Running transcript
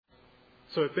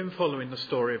So we've been following the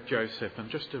story of Joseph, and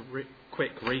just a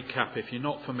quick recap if you're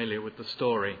not familiar with the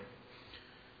story.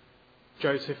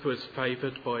 Joseph was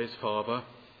favoured by his father.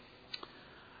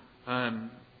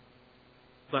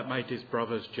 That made his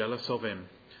brothers jealous of him.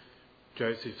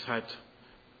 Joseph's had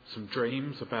some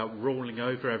dreams about ruling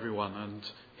over everyone, and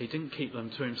he didn't keep them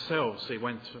to himself, so he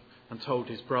went and told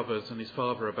his brothers and his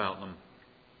father about them.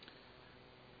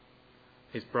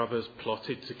 His brothers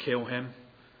plotted to kill him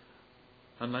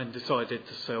and then decided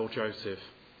to sell Joseph.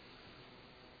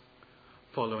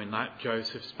 Following that,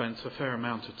 Joseph spent a fair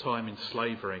amount of time in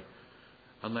slavery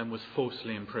and then was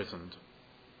falsely imprisoned.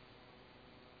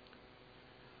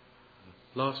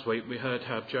 Last week we heard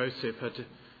how Joseph had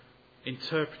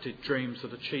interpreted dreams of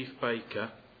the chief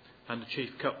baker and the chief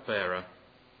cupbearer.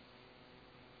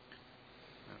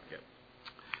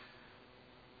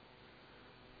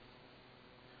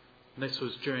 This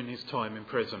was during his time in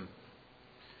prison.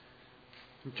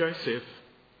 Joseph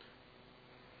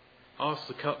asked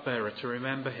the cupbearer to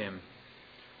remember him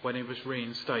when he was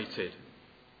reinstated.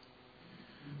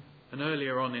 And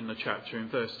earlier on in the chapter, in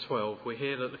verse 12, we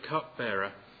hear that the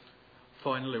cupbearer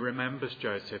finally remembers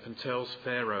Joseph and tells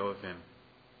Pharaoh of him.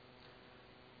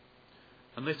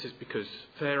 And this is because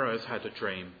Pharaoh has had a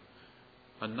dream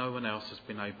and no one else has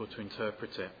been able to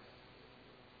interpret it.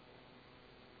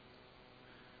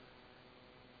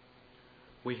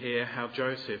 We hear how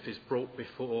Joseph is brought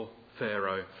before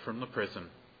Pharaoh from the prison,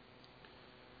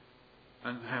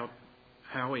 and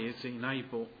how he is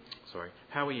able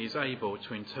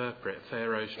to interpret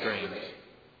Pharaoh's dreams.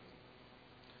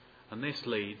 And this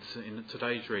leads, in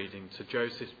today's reading, to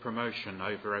Joseph's promotion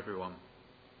over everyone.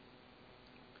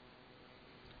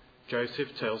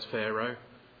 Joseph tells Pharaoh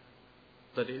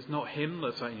that it's not him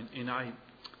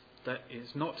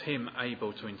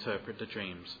able to interpret the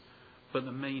dreams, but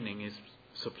the meaning is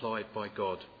supplied by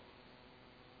God.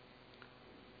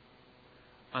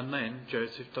 And then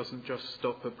Joseph doesn't just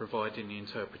stop at providing the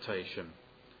interpretation,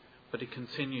 but he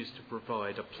continues to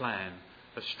provide a plan,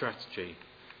 a strategy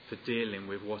for dealing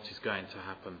with what is going to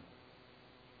happen.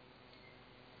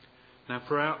 Now,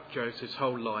 throughout Joseph's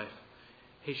whole life,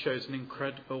 he shows an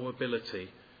incredible ability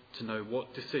to know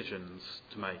what decisions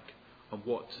to make and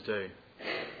what to do.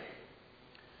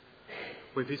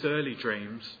 With his early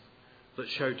dreams that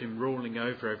showed him ruling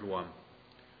over everyone,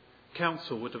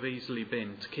 counsel would have easily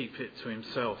been to keep it to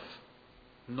himself,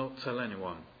 not tell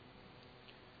anyone.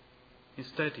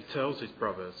 Instead, he tells his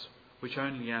brothers, which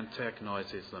only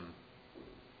antagonises them.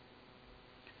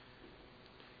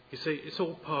 You see, it's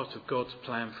all part of God's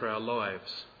plan for our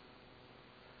lives.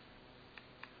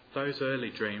 Those early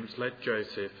dreams led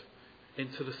Joseph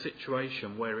into the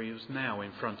situation where he was now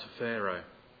in front of Pharaoh.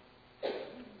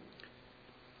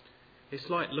 It's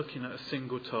like looking at a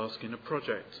single task in a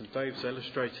project, and Dave's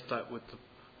illustrated that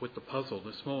with the puzzle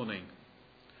this morning.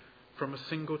 From a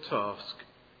single task,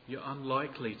 you're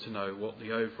unlikely to know what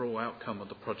the overall outcome of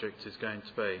the project is going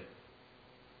to be.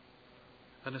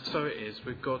 And so it is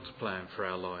with God's plan for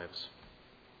our lives.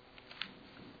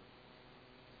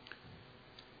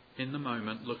 In the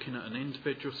moment, looking at an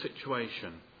individual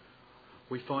situation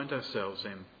we find ourselves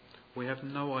in, we have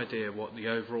no idea what the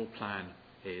overall plan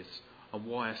is and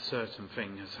why a certain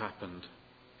thing has happened.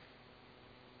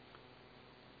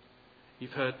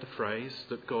 You've heard the phrase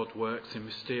that God works in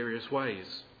mysterious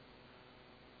ways.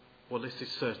 Well, this is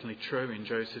certainly true in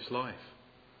Joseph's life.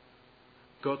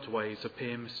 God's ways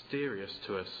appear mysterious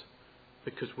to us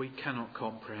because we cannot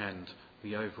comprehend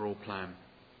the overall plan.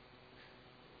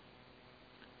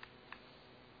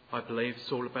 I believe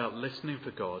it's all about listening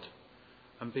for God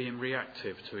and being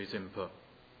reactive to his input.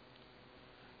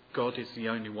 God is the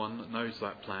only one that knows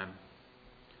that plan.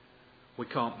 We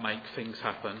can't make things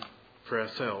happen for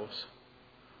ourselves.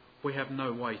 We have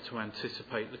no way to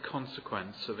anticipate the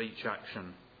consequence of each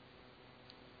action.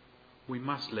 We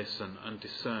must listen and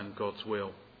discern God's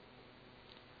will.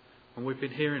 And we've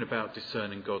been hearing about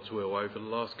discerning God's will over the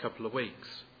last couple of weeks.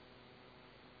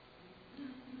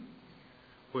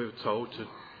 We were told to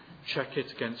check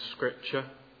it against Scripture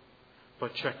by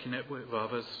checking it with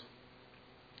others,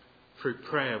 through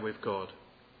prayer with God,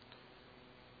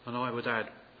 and I would add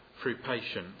through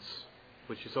patience,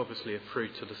 which is obviously a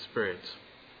fruit of the Spirit.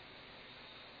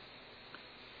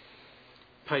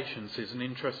 Patience is an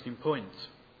interesting point.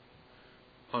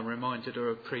 I'm reminded of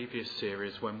a previous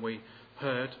series when we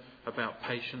heard about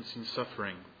patience in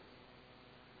suffering.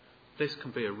 This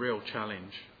can be a real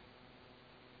challenge.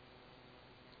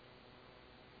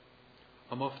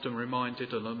 I'm often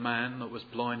reminded of a man that was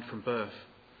blind from birth.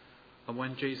 And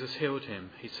when Jesus healed him,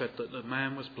 he said that the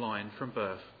man was blind from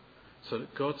birth so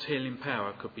that God's healing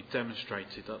power could be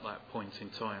demonstrated at that point in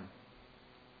time.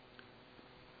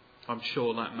 I'm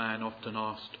sure that man often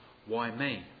asked, "Why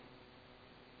me?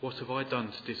 What have I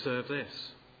done to deserve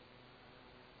this?"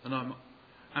 And I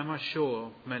am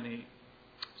sure that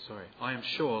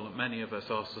many of us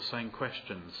ask the same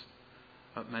questions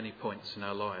at many points in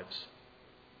our lives.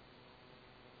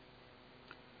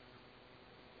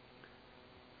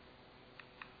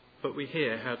 But we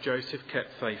hear how Joseph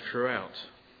kept faith throughout.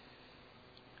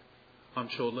 I'm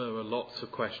sure there were lots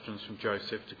of questions from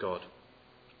Joseph to God.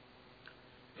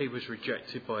 He was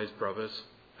rejected by his brothers,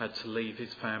 had to leave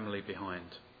his family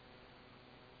behind,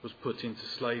 was put into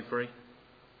slavery,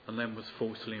 and then was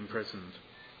falsely imprisoned.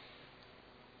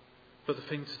 But the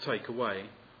thing to take away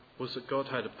was that God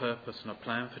had a purpose and a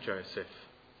plan for Joseph,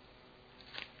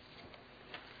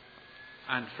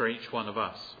 and for each one of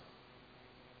us.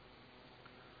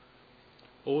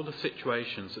 All the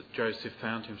situations that Joseph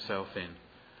found himself in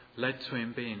led to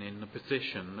him being in the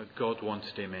position that God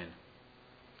wanted him in,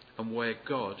 and where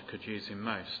God could use him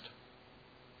most.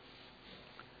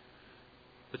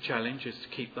 The challenge is to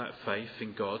keep that faith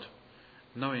in God,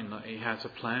 knowing that He has a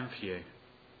plan for you.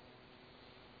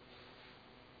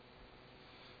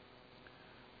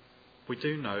 We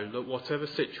do know that whatever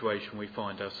situation we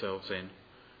find ourselves in,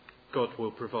 God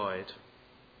will provide.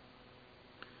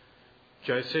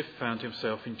 Joseph found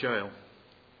himself in jail.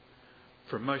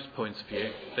 From most points of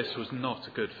view, this was not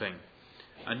a good thing.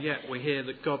 And yet we hear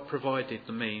that God provided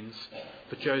the means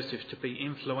for Joseph to be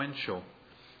influential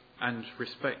and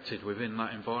respected within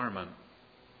that environment.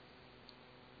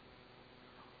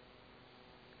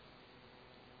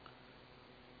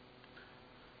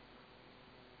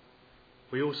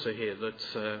 We also hear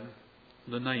that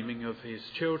the naming of his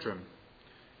children,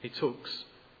 he took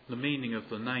the meaning of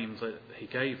the name that he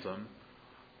gave them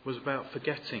was about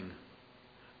forgetting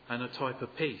and a type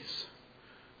of peace.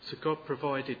 So God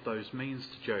provided those means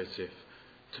to Joseph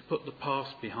to put the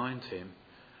past behind him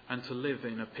and to live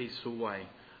in a peaceful way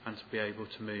and to be able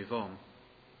to move on.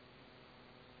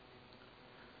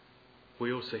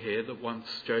 We also hear that once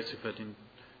Joseph had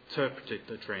interpreted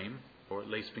the dream, or at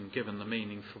least been given the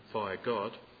meaning via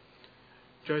God,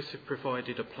 Joseph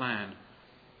provided a plan.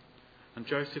 And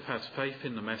Joseph has faith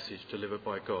in the message delivered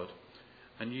by God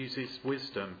and uses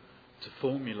wisdom to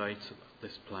formulate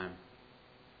this plan,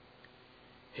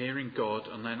 hearing God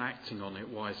and then acting on it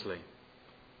wisely.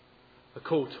 A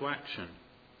call to action.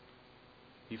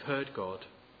 You've heard God,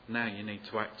 now you need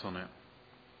to act on it.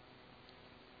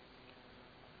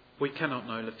 We cannot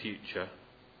know the future,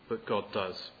 but God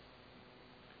does.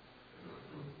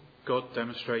 God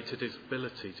demonstrated His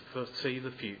ability to foresee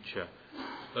the future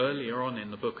earlier on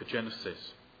in the book of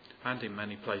Genesis and in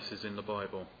many places in the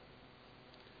Bible.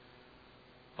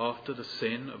 After the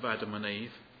sin of Adam and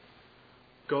Eve,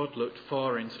 God looked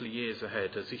far into the years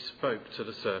ahead as He spoke to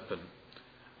the serpent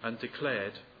and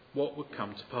declared what would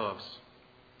come to pass,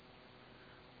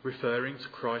 referring to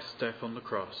Christ's death on the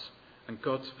cross and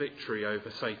God's victory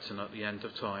over Satan at the end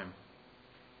of time.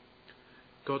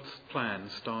 God's plan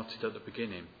started at the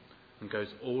beginning and goes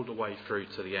all the way through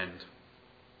to the end.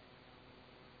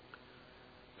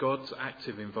 God's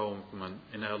active involvement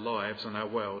in our lives and our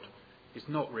world is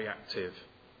not reactive,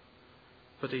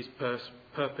 but is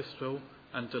purposeful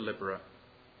and deliberate.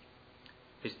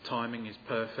 His timing is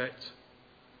perfect,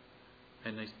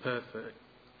 and His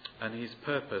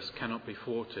purpose cannot be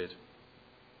thwarted.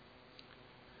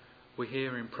 We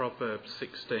hear in Proverbs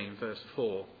 16 verse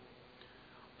 4,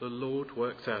 "The Lord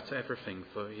works out everything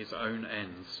for His own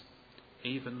ends,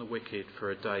 even the wicked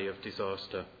for a day of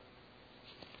disaster."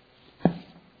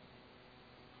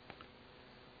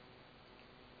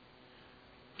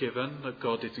 Given that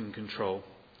God is in control,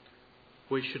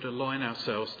 we should align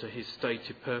ourselves to His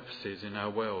stated purposes in our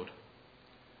world.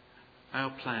 Our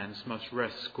plans must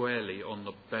rest squarely on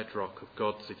the bedrock of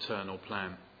God's eternal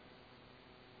plan.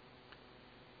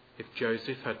 If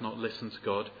Joseph had not listened to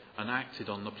God and acted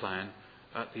on the plan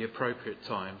at the appropriate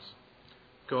times,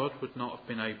 God would not have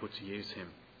been able to use him.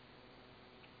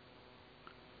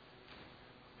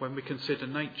 When we consider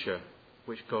nature,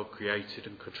 which God created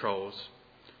and controls,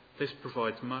 this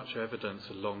provides much evidence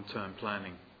of long-term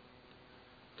planning.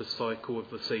 The cycle of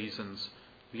the seasons,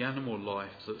 the animal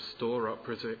life that store up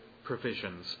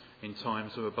provisions in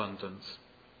times of abundance,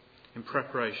 in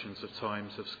preparations of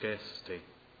times of scarcity.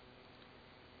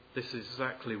 This is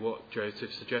exactly what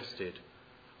Joseph suggested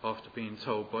after being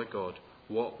told by God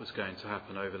what was going to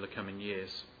happen over the coming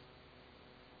years.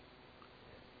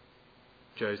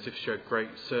 Joseph showed great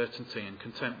certainty and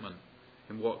contentment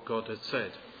in what God had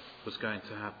said was going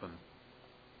to happen.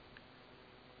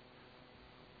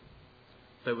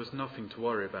 There was nothing to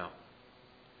worry about,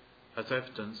 as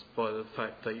evidenced by the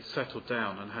fact that he settled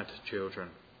down and had children.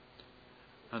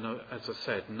 and, as I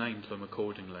said, named them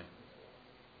accordingly.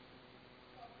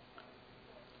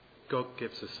 God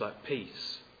gives us that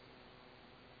peace.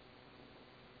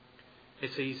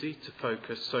 It's easy to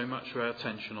focus so much of our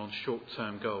attention on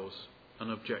short-term goals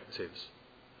and objectives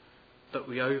that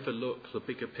we overlook the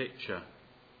bigger picture.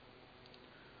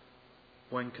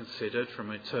 When considered from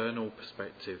an eternal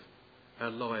perspective,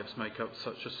 our lives make up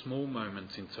such a small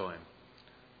moment in time,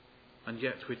 and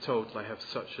yet we're told they have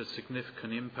such a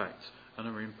significant impact and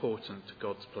are important to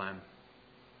God's plan.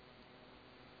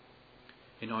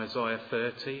 In Isaiah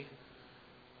 30,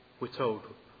 we're told,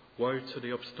 "Woe to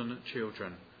the obstinate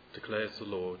children, declares the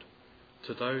Lord,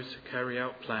 to those who carry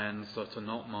out plans that are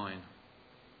not mine."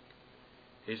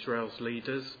 Israel's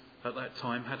leaders at that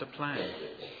time had a plan,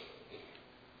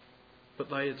 but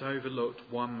they had overlooked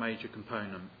one major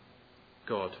component: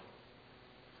 God.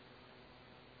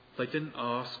 They didn't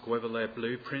ask whether their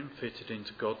blueprint fitted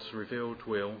into God's revealed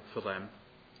will for them.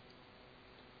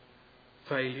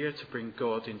 Failure to bring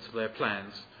God into their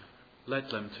plans led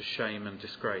them to shame and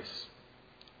disgrace.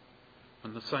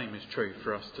 And the same is true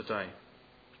for us today.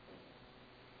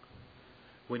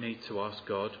 We need to ask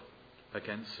God,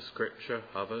 against the Scripture,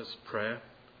 others, prayer,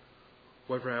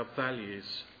 whether our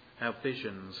values, our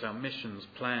visions, our missions,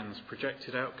 plans,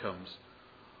 projected outcomes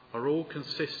are all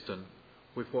consistent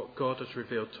with what God has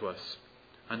revealed to us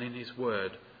and in His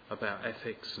Word about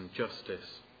ethics and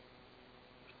justice.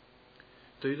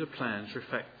 Do the plans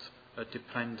reflect a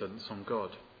dependence on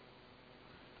God?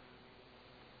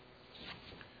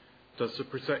 Does the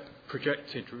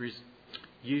projected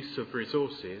use of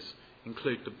resources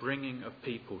include the bringing of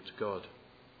people to God?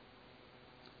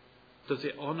 Does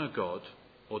it honour God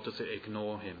or does it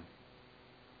ignore Him?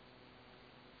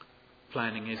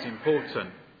 Planning is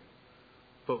important,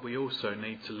 but we also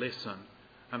need to listen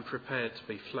and prepare to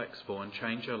be flexible and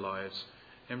change our lives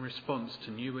in response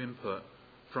to new input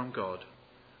from God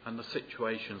and the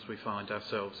situations we find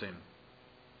ourselves in.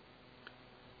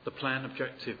 The plan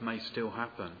objective may still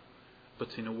happen,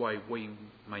 but in a way we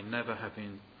may never have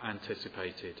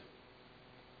anticipated.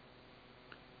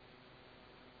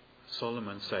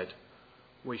 Solomon said,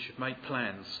 "We should make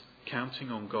plans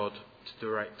counting on God to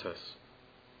direct us."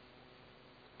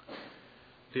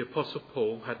 The Apostle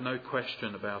Paul had no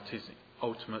question about his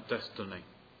ultimate destiny.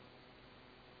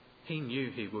 He knew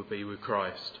he would be with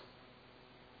Christ.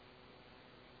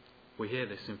 We hear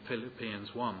this in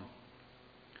Philippians 1.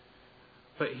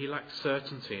 But he lacked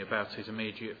certainty about his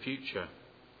immediate future.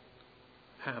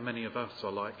 How many of us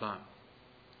are like that?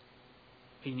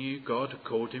 He knew God had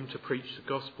called him to preach the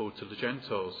gospel to the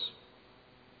Gentiles,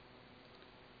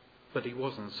 but he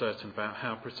wasn't certain about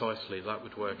how precisely that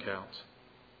would work out.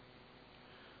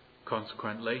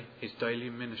 Consequently, his daily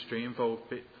ministry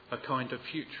involved a kind of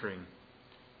futuring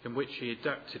in which he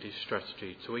adapted his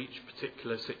strategy to each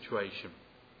particular situation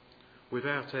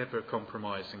without ever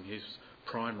compromising his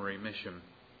primary mission.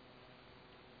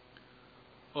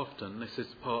 Often this is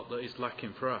the part that is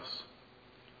lacking for us.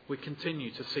 We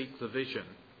continue to seek the vision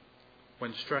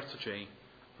when strategy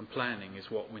and planning is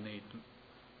what we need,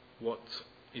 what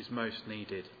is most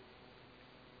needed.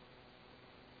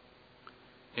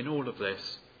 In all of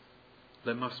this,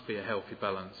 there must be a healthy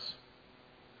balance.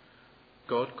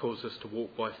 God calls us to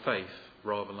walk by faith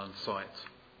rather than sight.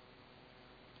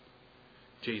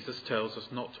 Jesus tells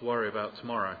us not to worry about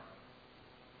tomorrow,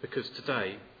 because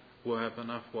today will have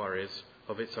enough worries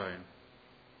of its own.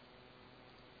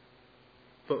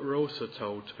 But we're also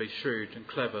told to be shrewd and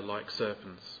clever like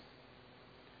serpents.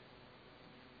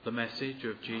 The message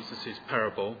of Jesus'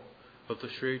 parable of the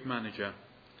shrewd manager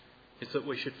is that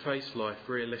we should face life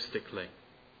realistically.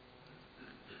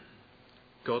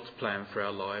 God's plan for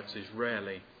our lives is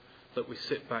rarely that we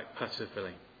sit back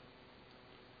passively.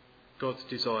 God's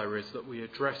desire is that we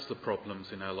address the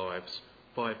problems in our lives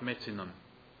by admitting them,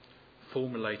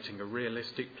 formulating a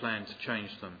realistic plan to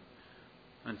change them,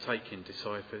 and taking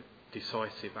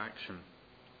decisive action.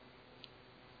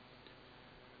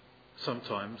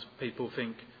 Sometimes people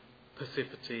think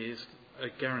passivity is a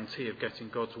guarantee of getting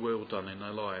God's will done in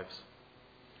their lives.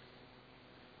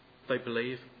 They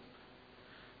believe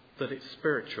that it's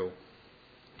spiritual.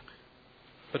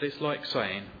 But it's like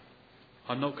saying,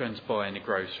 I'm not going to buy any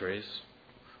groceries,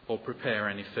 or prepare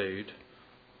any food,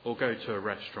 or go to a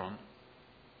restaurant.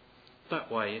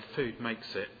 That way, if food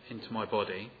makes it into my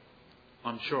body,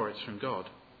 I'm sure it's from God.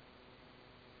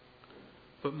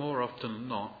 But more often than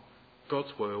not,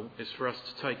 God's will is for us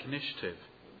to take initiative,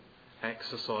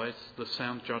 exercise the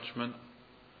sound judgment,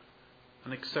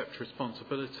 and accept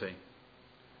responsibility,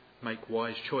 make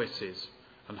wise choices,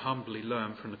 and humbly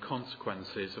learn from the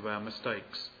consequences of our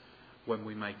mistakes when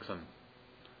we make them.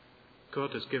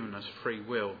 God has given us free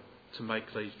will to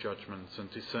make these judgments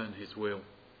and discern his will.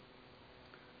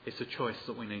 It's a choice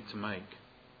that we need to make.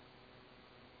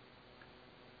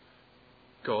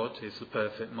 God is the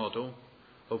perfect model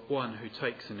of one who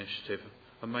takes initiative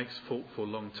and makes thoughtful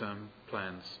long-term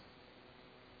plans.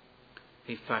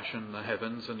 He fashioned the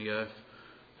heavens and the earth,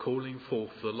 calling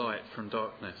forth the light from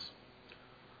darkness,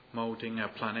 moulding our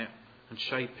planet and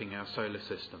shaping our solar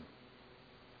system.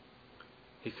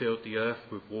 He filled the earth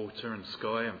with water and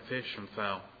sky and fish and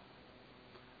fowl,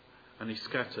 and he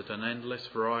scattered an endless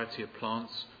variety of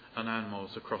plants and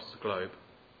animals across the globe.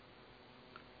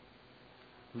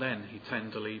 Then he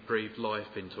tenderly breathed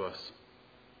life into us,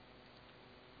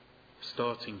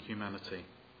 starting humanity,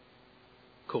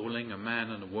 calling a man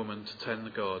and a woman to tend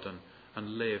the garden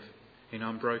and live in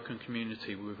unbroken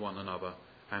community with one another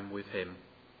and with him.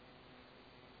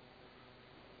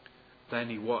 Then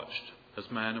he watched as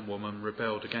man and woman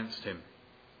rebelled against him.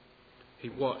 He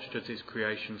watched as his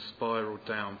creation spiralled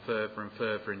down further and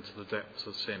further into the depths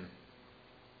of sin.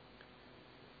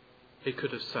 He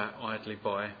could have sat idly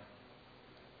by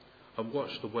and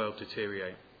watched the world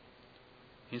deteriorate.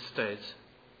 Instead,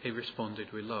 he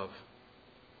responded with love.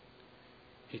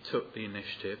 He took the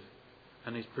initiative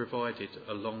and he provided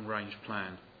a long-range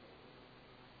plan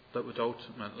that would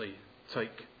ultimately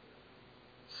take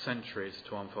centuries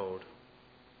to unfold.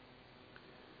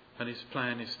 And his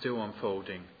plan is still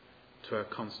unfolding to our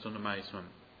constant amazement.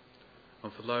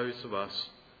 And for those of us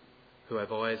who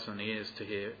have eyes and ears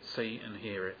to see and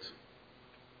hear it,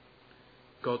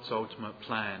 God's ultimate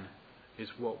plan is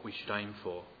what we should aim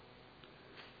for.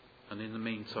 And in the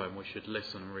meantime, we should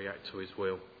listen and react to his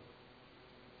will.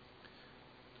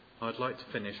 I'd like to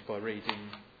finish by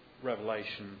reading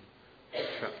Revelation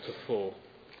chapter 4.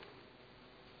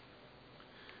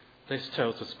 This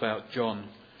tells us about John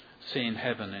seeing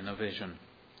heaven in a vision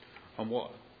and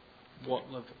what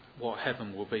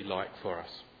heaven will be like for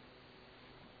us.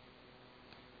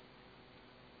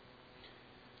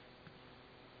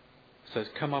 It says,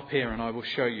 "Come up here and I will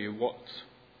show you what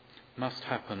must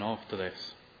happen after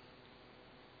this."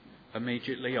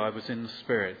 Immediately I was in the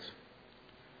Spirit,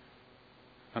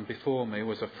 and before me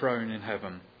was a throne in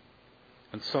heaven,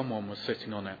 and someone was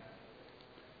sitting on it.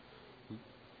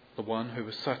 The one who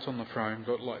was sat on the throne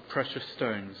looked like precious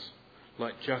stones,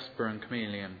 like jasper and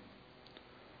chameleon.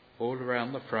 All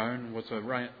around the throne was a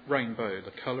rainbow,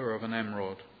 the colour of an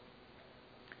emerald.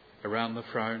 Around the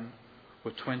throne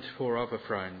were 24 other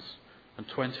thrones, and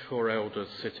 24 elders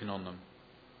sitting on them.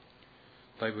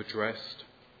 They were dressed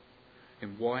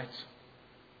in white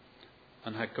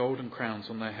and had golden crowns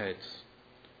on their heads.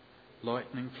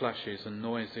 Lightning flashes and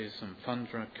noises and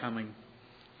thunder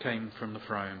came from the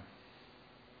throne.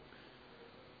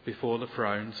 Before the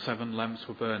throne 7 lamps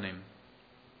were burning,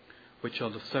 which are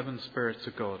the 7 spirits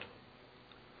of God.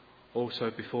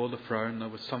 Also before the throne there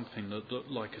was something that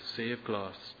looked like a sea of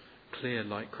glass, clear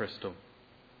like crystal.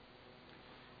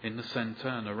 In the centre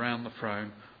and around the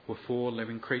throne were 4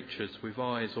 living creatures with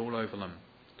eyes all over them,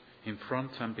 in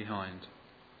front and behind.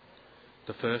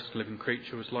 The first living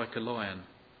creature was like a lion,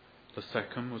 the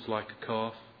second was like a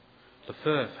calf, the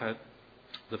third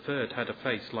had a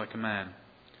face like a man,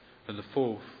 and the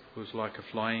fourth was like a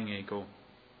flying eagle.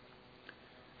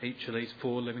 Each of these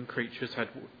 4 living creatures had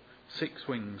 6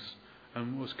 wings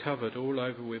and was covered all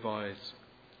over with eyes,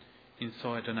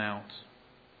 inside and out.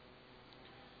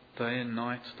 Day and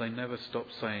night they never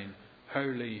stopped saying,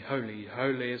 "Holy, holy,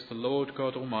 holy is the Lord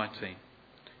God Almighty.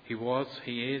 He was,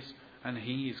 he is, and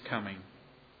he is coming."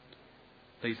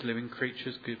 These living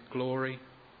creatures give glory,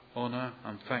 honour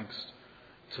and thanks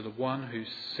to the one who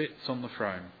sits on the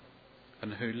throne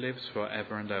and who lives for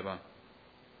ever and ever.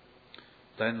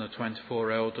 Then the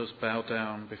 24 elders bow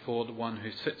down before the one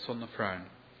who sits on the throne,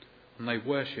 and they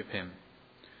worship him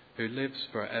who lives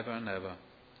for ever and ever.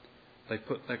 They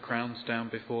put their crowns down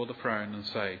before the throne and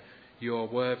say, "You are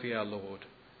worthy, our Lord,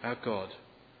 our God,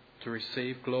 to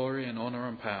receive glory and honour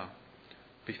and power.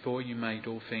 Before you made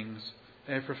all things,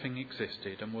 everything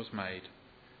existed and was made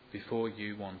before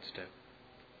you wanted it."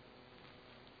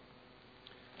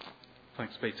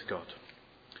 Thanks be to God.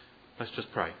 Let's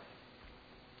just pray.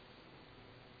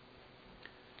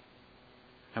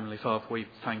 Heavenly Father, we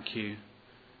thank you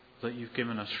that you've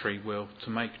given us free will to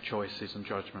make choices and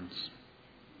judgments.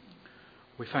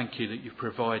 We thank you that you've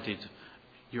provided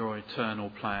your eternal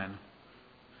plan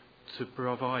to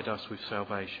provide us with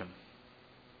salvation.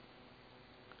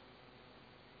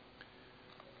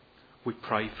 We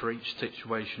pray for each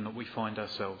situation that we find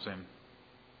ourselves in.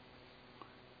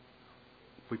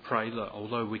 We pray that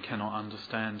although we cannot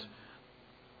understand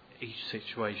each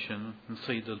situation and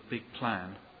see the big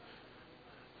plan,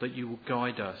 that you will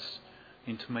guide us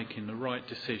into making the right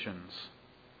decisions,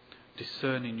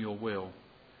 discerning your will,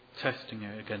 testing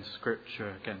it against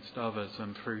Scripture, against others,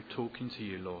 and through talking to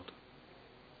you, Lord.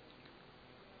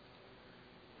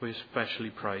 We especially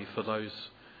pray for those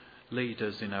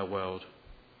leaders in our world,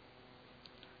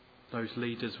 those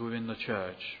leaders within the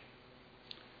church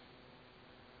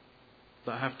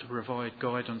that have to provide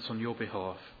guidance on your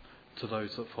behalf to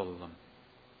those that follow them.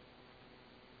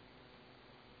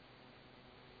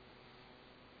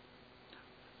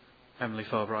 Heavenly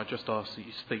Father, I just ask that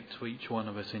you speak to each one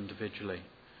of us individually,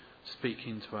 speak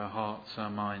into our hearts, our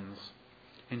minds,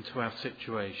 into our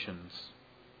situations.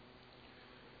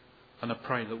 And I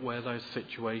pray that where those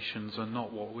situations are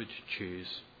not what we'd choose,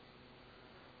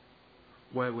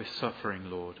 where we're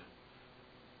suffering, Lord,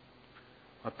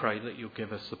 I pray that you'll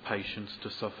give us the patience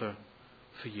to suffer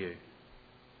for you.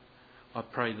 I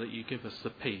pray that you give us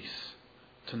the peace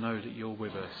to know that you're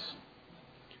with us.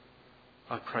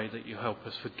 I pray that you help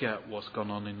us forget what's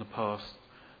gone on in the past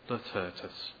that hurt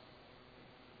us.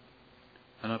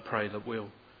 And I pray that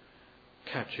we'll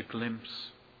catch a glimpse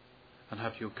and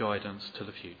have your guidance to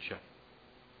the future.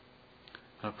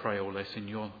 And I pray all this in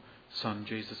your Son,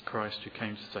 Jesus Christ, who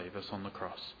came to save us on the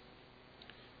cross.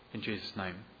 In Jesus'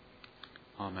 name,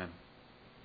 amen.